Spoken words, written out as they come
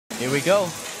Here we go.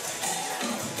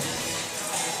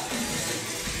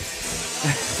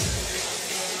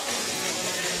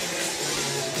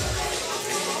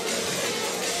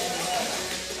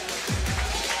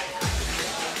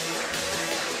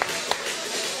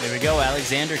 Here we go,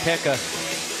 Aleksander Keca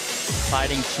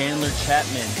fighting Chandler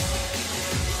Chapman.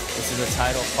 This is a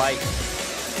title fight.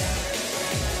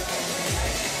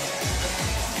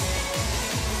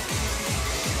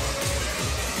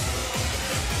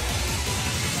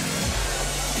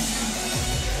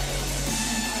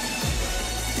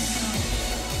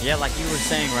 Yeah, like you were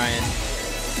saying, Ryan,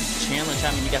 Chandler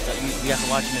Chapman, you got to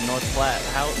watch him in North Platte.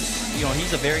 How,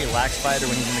 he's a very lax fighter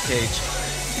when he's in the cage.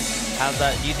 How's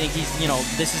that? Do you think he's,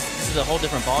 this is a whole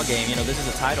different ball game. This is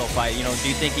a title fight. Do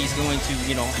you think he's going to,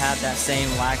 have that same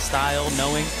lax style,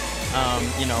 knowing,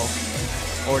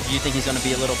 or do you think he's going to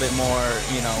be a little bit more,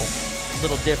 a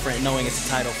little different, knowing it's a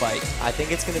title fight? I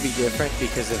think it's going to be different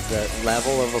because of the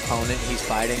level of opponent he's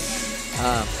fighting.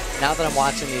 Now that I'm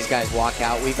watching these guys walk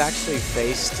out, we've actually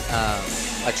faced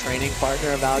a training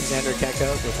partner of Aleksander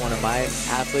Keca with one of my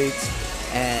athletes,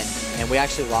 and we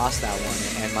actually lost that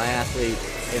one. And my athlete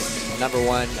is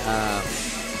 #1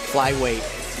 flyweight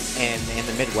in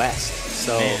the Midwest.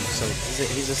 So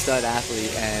he's a stud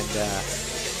athlete, and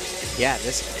yeah,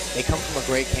 they come from a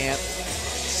great camp,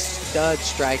 stud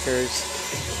strikers,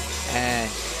 and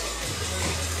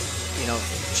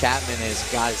Chapman has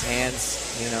got his hands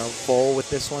full with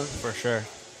this one. For sure.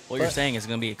 What you're saying is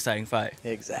going to be an exciting fight.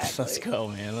 Exactly. Let's go,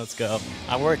 man. Let's go.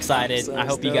 We're excited. I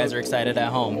hope you guys are excited at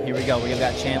home. Here we go. We've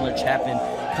got Chandler Chapman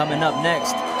coming up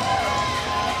next.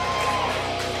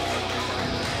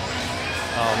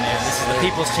 Oh, man. This is the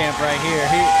people's champ right here.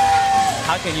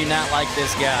 How can you not like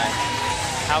this guy?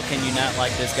 How can you not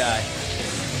like this guy?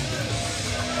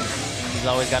 He's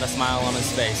always got a smile on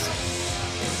his face.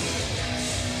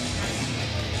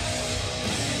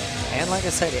 And like I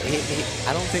said,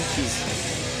 I don't think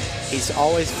he's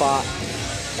always fought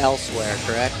elsewhere,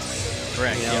 correct?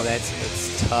 Correct.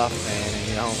 It's tough, man, in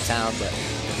your hometown, but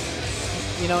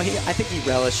I think he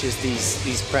relishes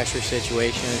these pressure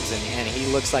situations, and he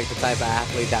looks like the type of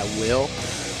athlete that will.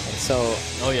 And so,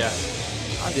 oh yeah,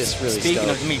 I'm just really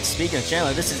speaking of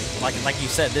Chandler, this is like you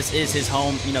said, this is his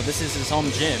home. This is his home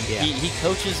gym. Yeah. He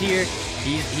coaches here.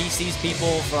 He sees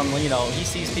people from he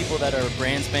sees people that are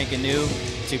brand spanking new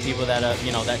to people that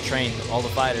that train all the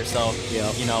fighters. So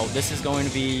this is going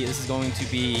to be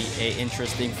a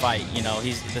interesting fight.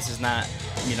 This is not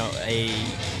a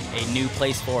new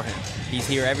place for him. He's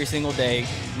here every single day,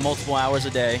 multiple hours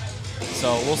a day.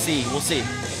 So we'll see.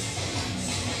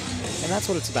 And that's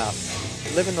what it's about.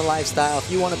 Living the lifestyle.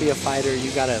 If you want to be a fighter,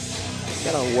 you gotta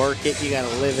work it, you gotta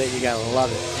live it, you gotta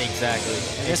love it. Exactly.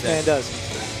 And this man does.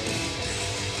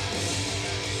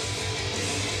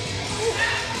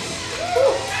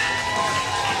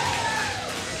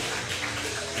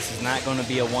 This is not going to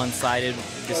be a one-sided.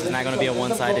 This is not going to be a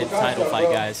one-sided title fight,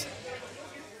 guys.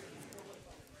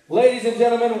 Ladies and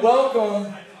gentlemen,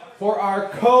 welcome for our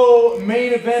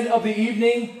co-main event of the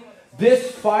evening.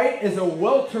 This fight is a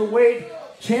welterweight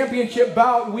championship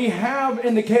bout. We have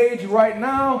in the cage right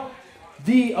now,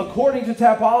 according to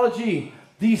Tapology,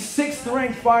 the 6th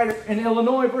ranked fighter in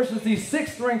Illinois versus the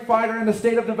 6th ranked fighter in the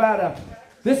state of Nevada.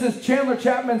 This is Chandler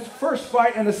Chapman's first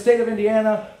fight in the state of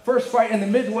Indiana, first fight in the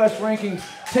Midwest rankings,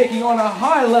 taking on a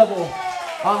high-level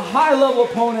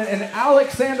opponent in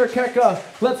Aleksander Keca.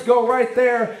 Let's go right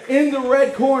there in the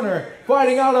red corner,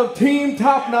 fighting out of Team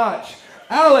Top Notch,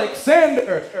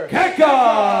 Aleksander Keca.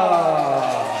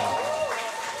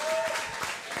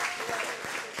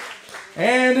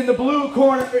 And in the blue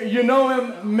corner, you know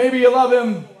him, maybe you love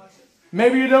him,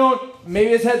 maybe you don't, maybe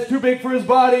his head's too big for his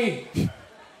body.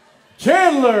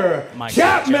 Chandler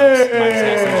Chapman.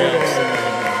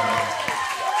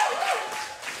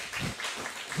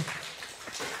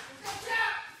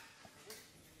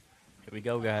 Here we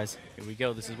go, guys. Here we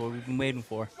go. This is what we've been waiting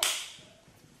for.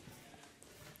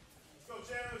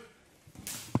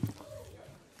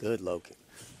 Good low kick.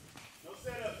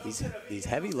 These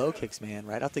heavy low kicks, man,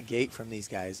 right out the gate from these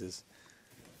guys is,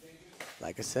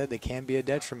 like I said, they can be a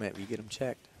detriment if you get them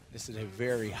checked. This is a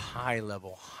very high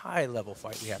level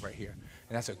fight we have right here.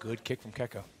 And that's a good kick from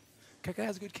Keca. Keca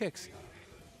has good kicks.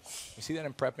 You see that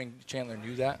in prepping? Chandler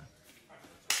knew that.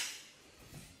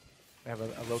 We have a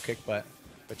low kick, but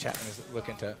Chapman is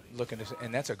looking to,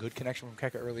 and that's a good connection from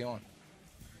Keca early on.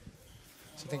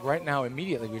 So I think right now,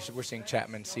 immediately, we're seeing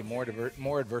Chapman see more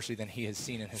adversity than he has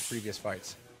seen in his previous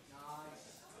fights.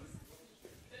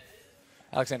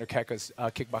 Aleksander Keca's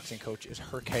kickboxing coach is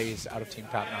Herkes out of Team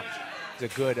Top Notch.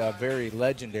 He's a good, very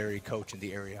legendary coach in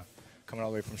the area, coming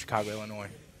all the way from Chicago, Illinois.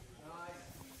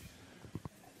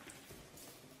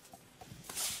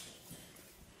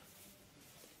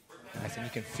 fast, and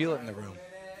you can feel it in the room.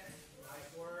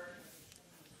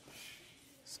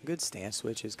 Some good stance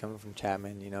switches coming from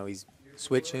Chapman. You know, he's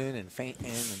switching and feinting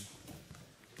and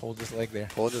Pulled his leg there.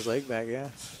 pulled his leg back, yeah.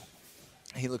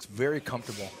 He looks very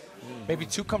comfortable. Maybe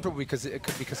too comfortable because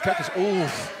Keca's,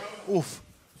 oof.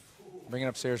 Bringing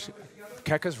upstairs.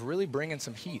 Keca's really bringing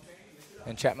some heat,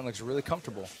 and Chapman looks really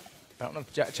comfortable. I don't know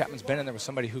if Chapman's been in there with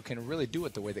somebody who can really do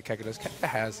it the way that Keca does. Keca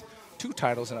has 2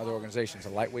 titles in other organizations, a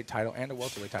lightweight title and a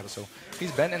welterweight title. So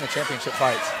he's been in the championship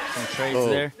fights. Some trades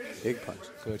there. Big punch.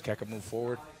 Good, Keca move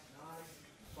forward.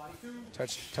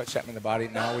 Touch Chapman in the body.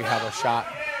 Now we have a shot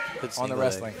on the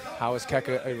wrestling. How is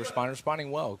Keca responding?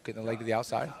 Responding well, getting the leg to the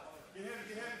outside.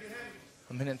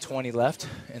 1:20 left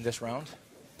in this round.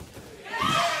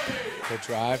 Good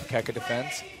drive, Keca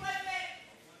defends.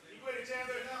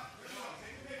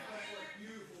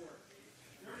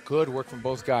 Good work from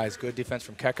both guys. Good defense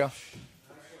from Keca.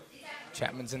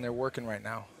 Chapman's in there working right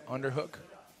now. Underhook.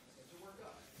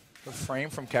 Good frame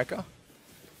from Keca.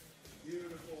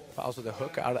 Fouls with a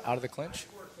hook out of the clinch.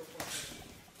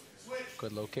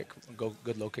 Good low kick.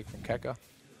 Good low kick from Keca.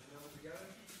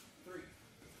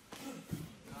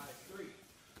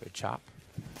 Good chop.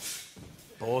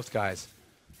 Both guys.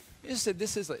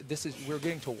 This is we're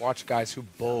getting to watch guys who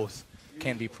both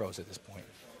can be pros at this point.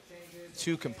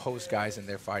 2 composed guys in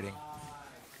there fighting.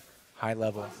 High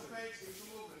level.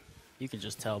 You can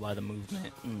just tell by the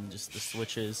movement and just the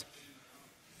switches.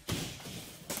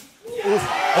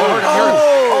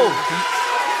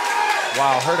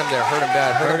 Wow, hurt him there, hurt him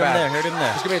bad, hurt him bad. Hurt him there.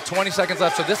 There's going to be 20 seconds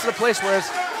left. So this is a place where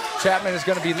Chapman is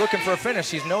going to be looking for a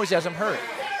finish. He knows he has him hurt.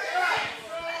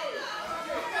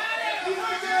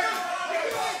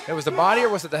 It was the body or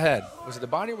was it the head? Was it the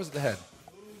body or was it the head?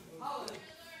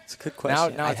 It's a good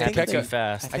question. Now I think Keca, too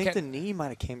fast. I think the knee might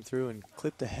have came through and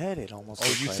clipped the head. It almost. Oh,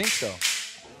 looked you like. think so?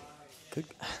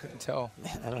 Couldn't tell.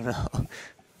 I don't know.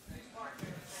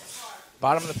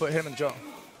 Bottom of the foot hit him in the jaw.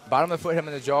 Bottom of the foot hit him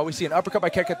in the jaw. We see an uppercut by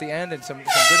Keca at the end and some good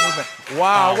movement.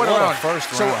 Wow, what a round. First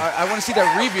round. So I want to see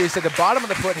that review. He said the bottom of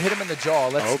the foot hit him in the jaw.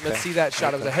 Let's see that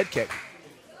shot. It was a head kick.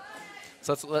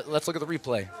 So let's look at the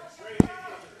replay.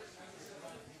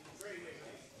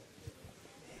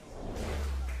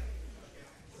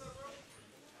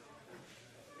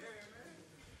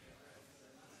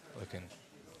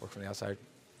 Work from the outside.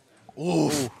 Ooh.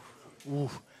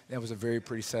 That was a very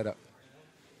pretty setup.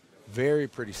 Very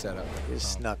pretty setup. He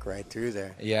just snuck right through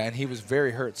there. Yeah, and he was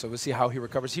very hurt. So we'll see how he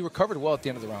recovers. He recovered well at the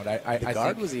end of the round. The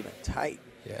guard was even tight.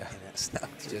 Yeah. And that snuck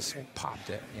through. Just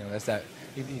popped it. You know, that's that.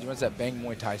 He runs that Bang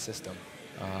Muay Thai system.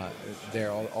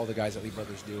 There, all the guys that Lee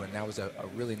Brothers do, and that was a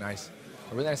really nice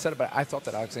setup. But I thought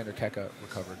that Aleksander Keca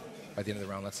recovered by the end of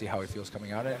the round. Let's see how he feels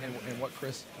coming out, and what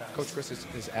Coach Chris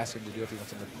is asking him to do, if he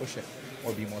wants him to push it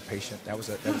or be more patient. That was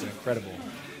an incredible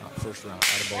first round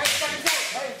out of both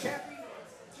athletes.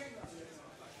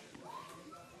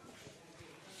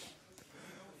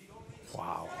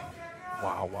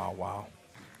 Wow.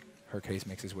 Hercase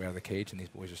makes his way out of the cage, and these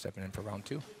boys are stepping in for round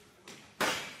 2.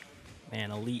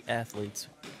 Man, elite athletes.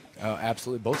 Oh,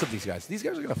 absolutely. Both of these guys. These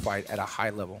guys are going to fight at a high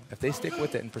level. If they stick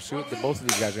with it and pursue it, then both of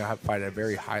these guys are going to fight at a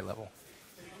very high level.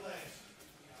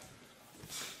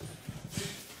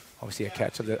 Obviously, a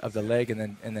catch of the leg,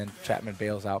 and then Chapman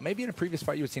bails out. Maybe in a previous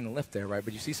fight you would have seen a lift there, right?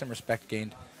 But you see some respect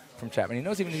gained from Chapman. He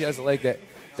knows even if he has a leg that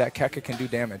Keca can do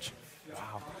damage.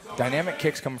 Wow. Dynamic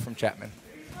kicks coming from Chapman.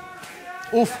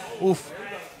 Oof.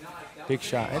 Big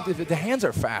shot. And the hands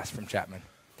are fast from Chapman.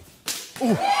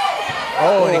 Ooh.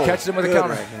 Oh, and he catches him with a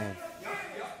counter. Right,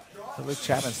 so Luke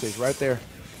Chapman stays right there.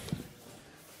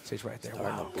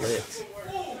 Wow.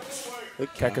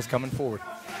 Keca's coming forward.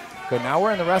 Good. Now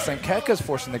we're in the wrestling. Keca's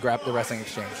forcing the wrestling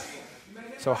exchange.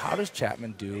 So how does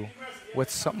Chapman do with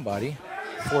somebody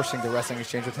forcing the wrestling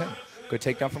exchange with him? Good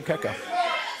takedown from Keca.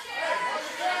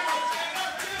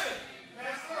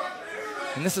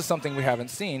 And this is something we haven't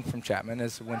seen from Chapman,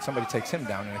 is when somebody takes him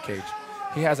down in a cage.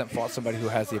 He hasn't fought somebody who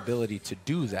has the ability to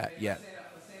do that yet.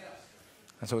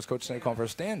 And so his coach is calling for a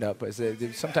stand-up.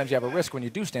 Sometimes you have a risk when you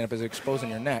do stand-up, is exposing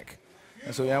your neck.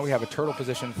 And so now we have a turtle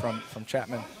position from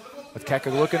Chapman, with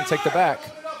Keca looking to take the back.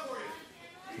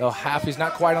 He's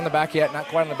not quite on the back yet, not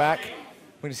quite on the back.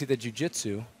 We're going to see the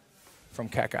jiu-jitsu from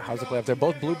Keca. How's the play up there?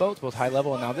 Both blue belts, both high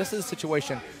level. And now this is a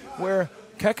situation where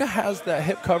Keca has that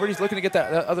hip covered. He's looking to get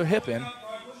that other hip in.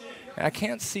 And I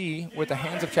can't see what the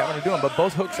hands of Chapman are doing, but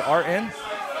both hooks are in.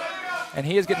 And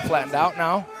he is getting flattened out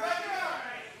now.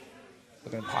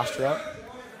 Looking to posture up.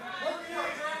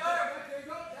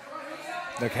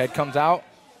 The head comes out.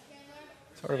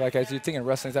 Sort of like, as you think in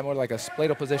wrestling, is that more like a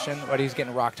spladle position, but he's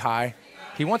getting rocked high.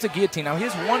 He wants a guillotine. Now, he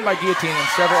has won by guillotine in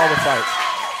several other fights.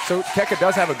 So Keca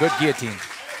does have a good guillotine.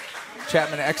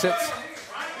 Chapman exits.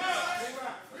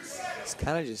 It's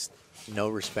kind of just no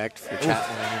respect for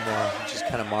Chapman anymore. Just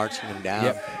kind of marching him down.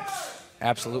 Yep,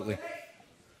 absolutely.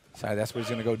 Sorry, that's what he's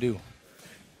going to go do.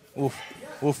 Oof,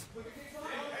 oof.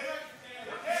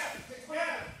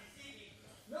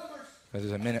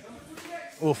 There's a minute.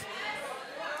 Oof.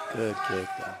 Good kick,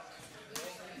 though.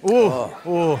 Ooh,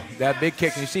 ooh, that big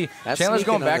kick. And you see, That's Chandler's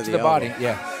going back to the body. elbow.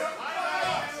 Yeah.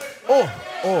 Oh,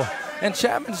 oh. And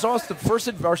Chapman saw the first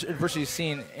adversity he's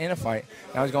seen in a fight.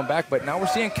 Now he's going back, but now we're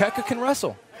seeing Keca can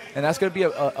wrestle. And that's going to be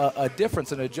a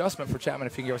difference, an adjustment for Chapman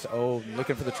if he can get, oh,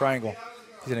 looking for the triangle.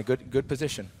 He's in a good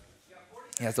position.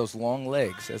 He has those long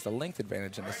legs. He has the length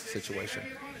advantage in this situation.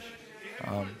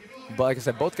 But like I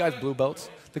said, both guys blue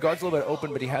belts. The guard's a little bit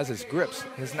open, but he has his grips,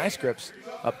 his nice grips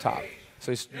up top.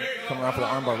 So he's coming around for the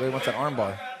armbar, really wants that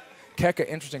armbar. Keca,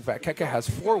 interesting fact, Keca has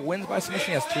 4 wins by submission,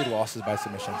 he has 3 losses by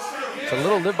submission. So a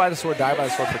little live by the sword, die by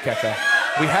the sword for Keca.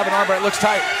 We have an armbar, it looks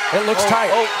tight, it looks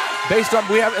tight. Oh. Based on,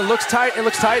 it looks tight,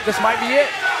 this might be it.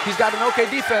 He's got an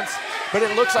okay defense, but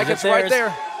it looks like it's right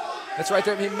there. It's right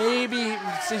there, maybe,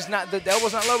 he's not, the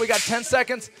elbow's not low, we got 10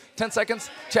 seconds. 10 seconds,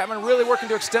 Chapman really working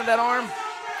to extend that arm.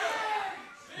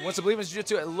 He wants to believe in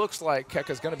jiu-jitsu, it looks like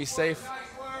Keca's gonna be safe.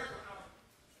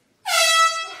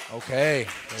 Okay.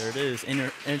 There it is.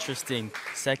 Interesting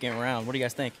second round. What do you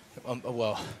guys think?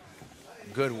 Well,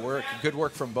 good work. Good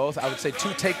work from both. I would say 2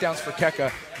 takedowns for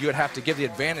Keca. You would have to give the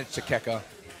advantage to Keca.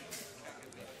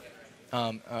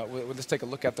 We'll just take a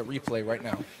look at the replay right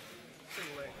now.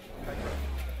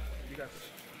 Good.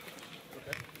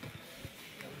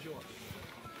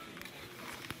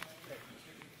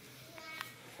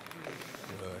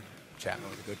 Chapman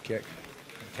with a good kick.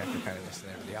 Keca kind of missing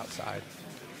there to the outside.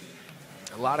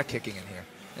 A lot of kicking in here.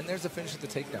 And there's the finish of the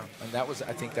takedown. And that was,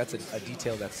 I think that's a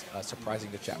detail that's surprising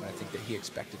to Chapman. I think that he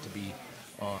expected to be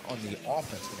on the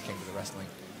offense when it came to the wrestling.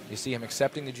 You see him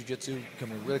accepting the jiu-jitsu,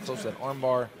 coming really close to that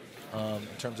armbar. In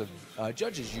terms of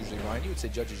judges usually, Ryan, you would say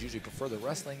judges usually prefer the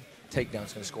wrestling.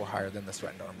 Takedown's going to score higher than the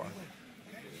threatened armbar.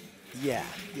 Yeah,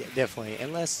 definitely.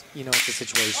 Unless, you know, it's a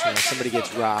situation where somebody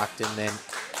gets rocked and then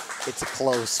it's a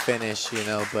close finish, you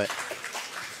know, but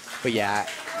yeah,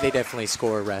 they definitely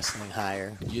score wrestling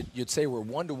higher. You'd say we're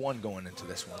 1-to-1 going into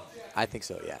this one. I think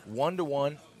so, yeah.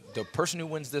 1-to-1. The person who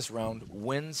wins this round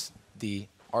wins the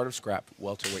Art of Scrap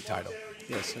welterweight title.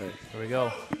 Yes, sir. Here we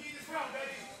go.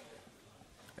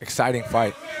 Exciting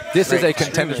fight. This is a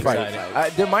contender's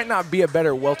fight. There might not be a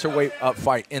better welterweight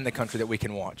fight in the country that we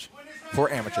can watch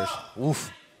for amateurs.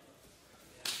 Oof.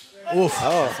 Oof.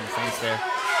 Oh. Some things there.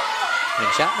 And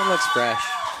Chapman looks fresh.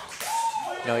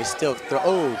 No, he's still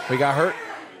We got hurt.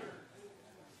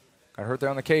 Got hurt there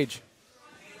on the cage.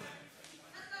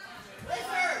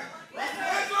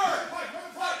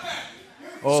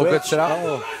 Oh, Switch. good sit out.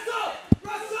 Oh.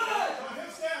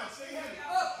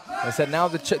 I said now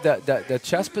the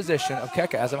chest position of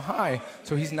Keca has him high,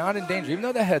 so he's not in danger. Even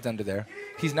though the head's under there,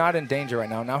 he's not in danger right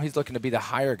now. Now he's looking to be the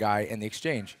higher guy in the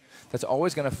exchange. That's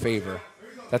always going to favor.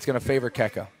 That's going to favor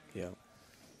Keca. Yeah.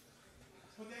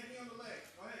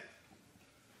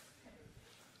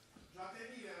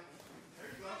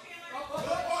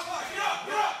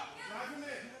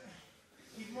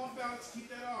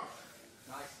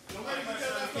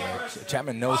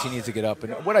 Chapman knows he needs to get up,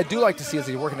 and what I do like to see is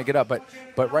he's working to get up, but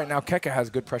right now Keca has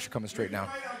good pressure coming straight down.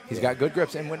 He's got good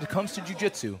grips, and when it comes to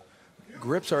jiu-jitsu,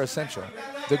 grips are essential.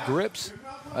 The grips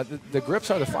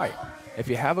are the fight. If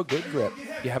you have a good grip,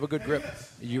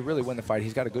 you really win the fight.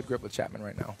 He's got a good grip with Chapman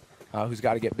right now, who's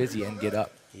got to get busy and get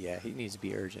up. Yeah, he needs to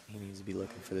be urgent. He needs to be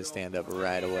looking for the stand-up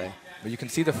right away. But you can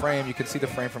see the frame. You can see the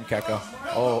frame from Keca.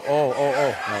 Oh.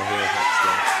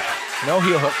 No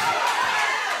heel hooks.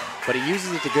 But he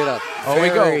uses it to get up. Oh, we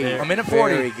go. A minute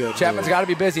 40. Very good. Chapman's got to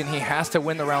be busy, and he has to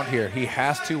win the round here. He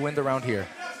has to win the round here.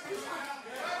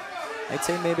 I'd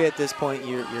say maybe at this point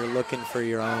you're looking for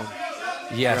your own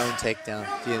takedown.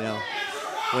 You know,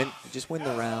 just win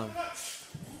the round.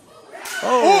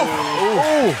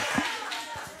 Oh!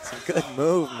 Some good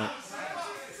movement.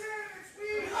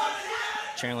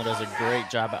 Chandler does a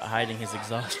great job at hiding his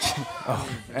exhaustion.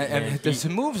 And there's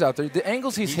some moves out there. The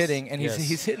angles he's hitting, and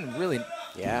he's hitting really.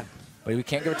 Yeah. But we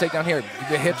can't give a takedown here.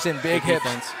 The hips in, big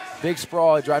hips, big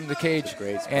sprawl, driving the cage.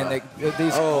 Great spot. And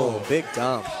big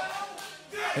dump.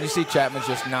 And you see Chapman's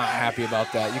just not happy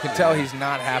about that. You can tell he's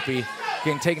not happy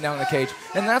getting taken down in the cage.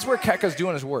 And that's where Keca's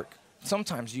doing his work.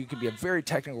 Sometimes you could be a very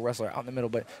technical wrestler out in the middle,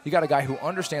 but you got a guy who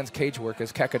understands cage work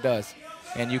as Keca does,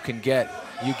 and you get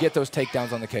those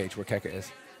takedowns on the cage where Keca is.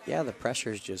 Yeah, the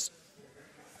pressure's just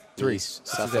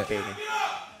suffocating.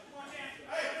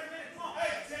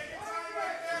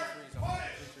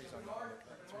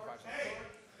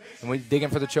 And we digging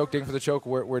for the choke,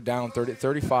 We're down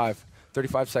 35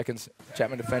 seconds.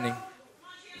 Chapman defending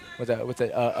with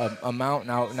a mount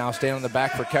now staying on the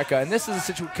back for Keca. And this is a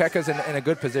situation. Keca's in a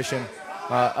good position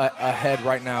ahead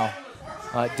right now.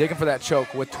 Digging for that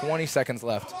choke with 20 seconds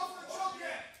left.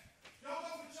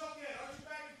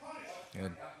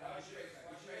 Good.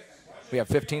 We have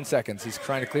 15 seconds. He's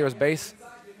trying to clear his base.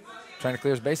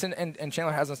 And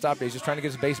Chandler hasn't stopped. He's just trying to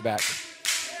get his base back.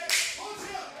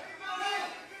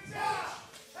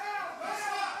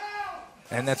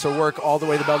 And that's a work all the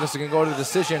way to the bell. This is going to go to the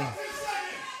decision.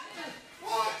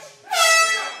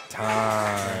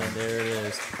 Time. And there it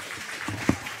is.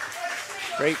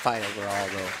 Great fight overall,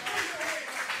 though.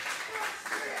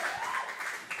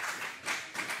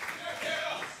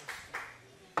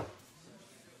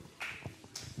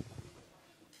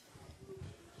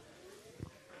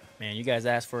 Man, you guys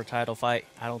asked for a title fight.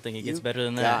 I don't think it gets better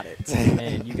than got that. it.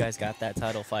 Man, you guys got that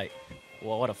title fight.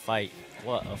 Well, what a fight.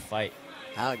 What a fight.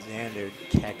 Aleksander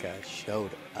Keca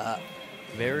showed up.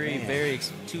 Very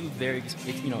experienced. You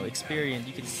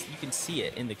can see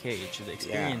it in the cage. The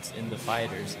experience in the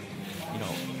fighters. You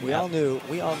know, we all knew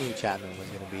Chapman was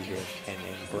going to be here and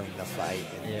bring the fight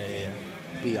and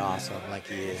be awesome like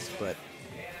he is, but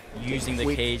using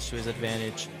the cage to his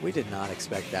advantage. We did not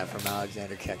expect that from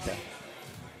Aleksander Keca.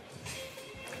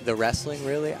 The wrestling,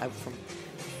 really,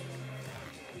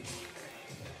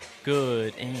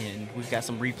 Good, and we've got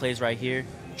some replays right here.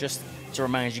 Just to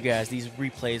remind you guys, these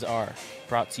replays are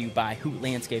brought to you by Hoot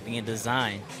Landscaping and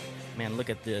Design. Man, look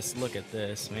at this,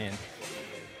 man.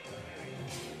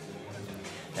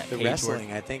 That the wrestling,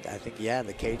 work. I think, yeah,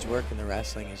 the cage work and the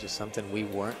wrestling is just something we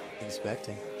weren't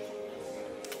expecting.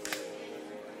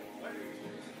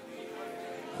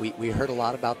 We heard a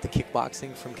lot about the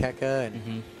kickboxing from Keca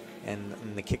and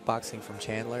the kickboxing from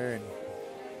Chandler,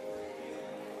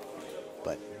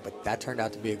 but that turned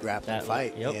out to be a grappling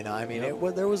fight. Yep, you know, I mean,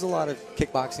 there was a lot of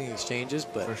kickboxing exchanges,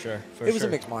 but it was a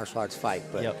mixed martial arts fight.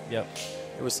 But there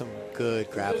was some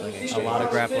good grappling exchanges. A lot of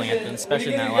grappling,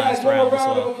 especially in that last round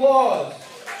as well.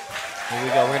 Here we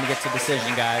go. We're gonna get to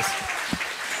decision, guys.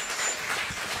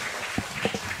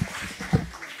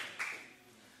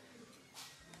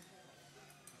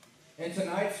 In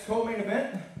tonight's co-main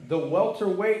event, the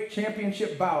welterweight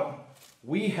championship bout,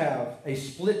 we have a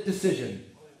split decision.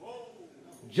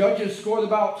 Judges score the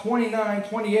bout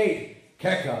 29-28,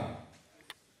 Keca.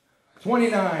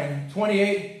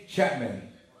 29-28, Chapman.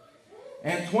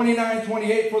 And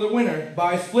 29-28 for the winner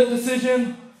by split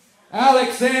decision,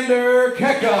 Aleksander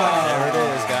Keca. There it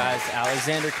is, guys.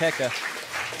 Aleksander Keca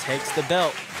takes the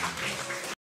belt.